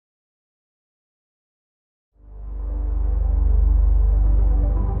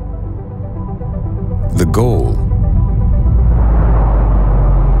goal,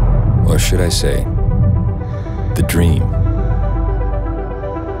 or should I say, the dream,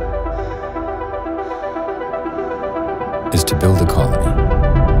 is to build a colony.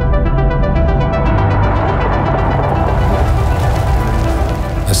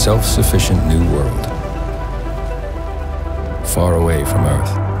 A self-sufficient new world, far away from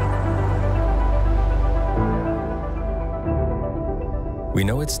Earth. We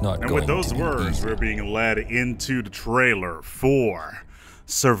know it's not going to be easy. And with those words, we're being led into the trailer for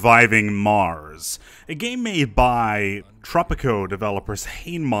Surviving Mars, a game made by Tropico developers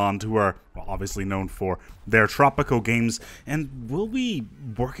Haemimont, who are obviously known for their Tropico games, and will be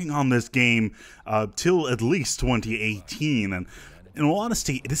working on this game till at least 2018. And in all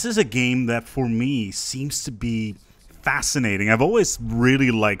honesty, this is a game that for me seems to be fascinating. I've always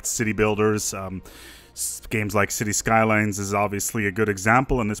really liked city builders. Games like City Skylines is obviously a good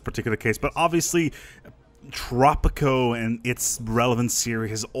example in this particular case, but obviously Tropico and its relevant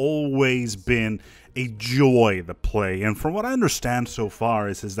series has always been a joy to play. And from what I understand so far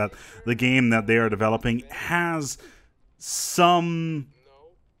is that the game that they are developing has some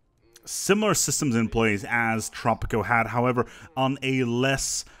similar systems in place as Tropico had, however, on a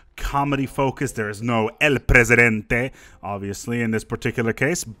less comedy focus. There is no El Presidente, obviously, in this particular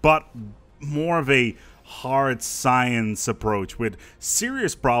case, but more of a hard science approach with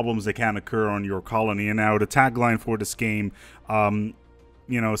serious problems that can occur on your colony. And now the tagline for this game, you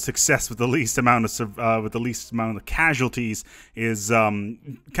know, success with the least amount of casualties, is kind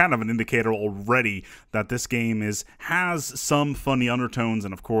of an indicator already that this game has some funny undertones.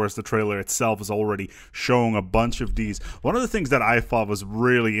 And of course, the trailer itself is already showing a bunch of these. One of the things that I thought was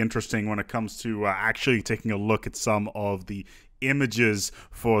really interesting when it comes to actually taking a look at some of the images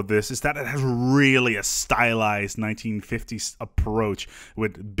for this is that it has really a stylized 1950s approach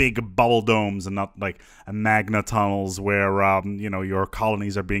with big bubble domes and not like magna tunnels where you know, your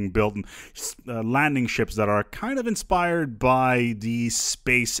colonies are being built, and landing ships that are kind of inspired by the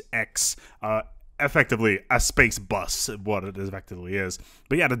SpaceX effectively a space bus, what it effectively is.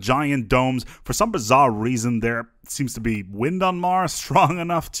 But yeah, the giant domes, for some bizarre reason, there seems to be wind on Mars strong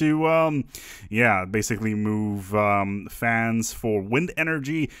enough to, yeah, basically move fans for wind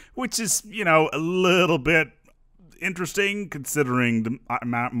energy, which is, you know, a little bit interesting considering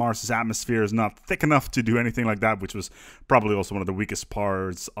Mars's atmosphere is not thick enough to do anything like that, which was probably also one of the weakest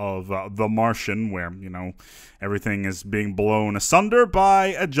parts of The Martian, where, you know, everything is being blown asunder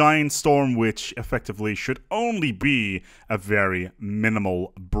by a giant storm, which effectively should only be a very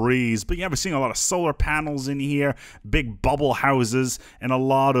minimal breeze. But yeah, we're seeing a lot of solar panels in here, big bubble houses, and a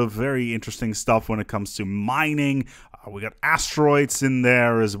lot of very interesting stuff when it comes to mining. We got asteroids in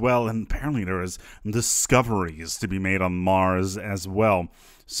there as well, and apparently there is discoveries to be made on Mars as well.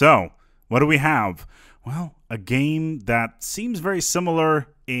 So, what do we have? Well, a game that seems very similar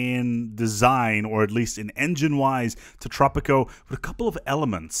in design, or at least in engine-wise, to Tropico, with a couple of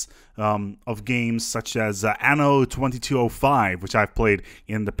elements of games such as Anno 2205, which I've played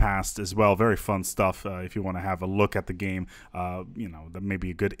in the past as well. Very fun stuff if you want to have a look at the game. You know, that may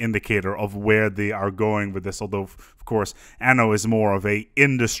be a good indicator of where they are going with this, although, of course, Anno is more of a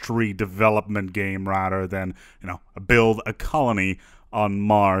industry development game rather than, you know, build a colony on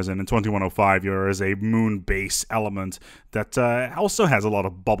Mars. And in 2105 there is a moon base element that also has a lot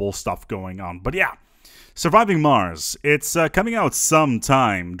of bubble stuff going on. But yeah, Surviving Mars, it's coming out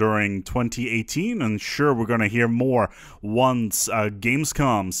sometime during 2018, and sure, we're going to hear more once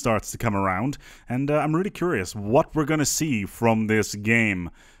Gamescom starts to come around, and I'm really curious what we're going to see from this game.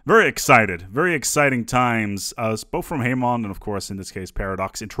 Very excited, very exciting times, both from Haemimont and, of course, in this case,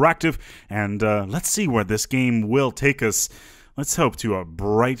 Paradox Interactive, and let's see where this game will take us. Let's hope to a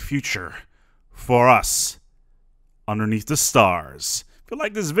bright future for us underneath the stars. If you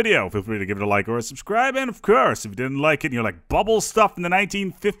like this video, feel free to give it a like or a subscribe. And of course, if you didn't like it and you're like, bubble stuff in the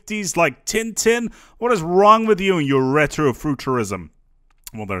 1950s like Tintin, what is wrong with you and your retrofuturism?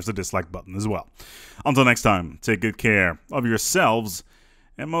 Well, there's a dislike button as well. Until next time, take good care of yourselves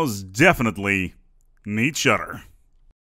and most definitely each other.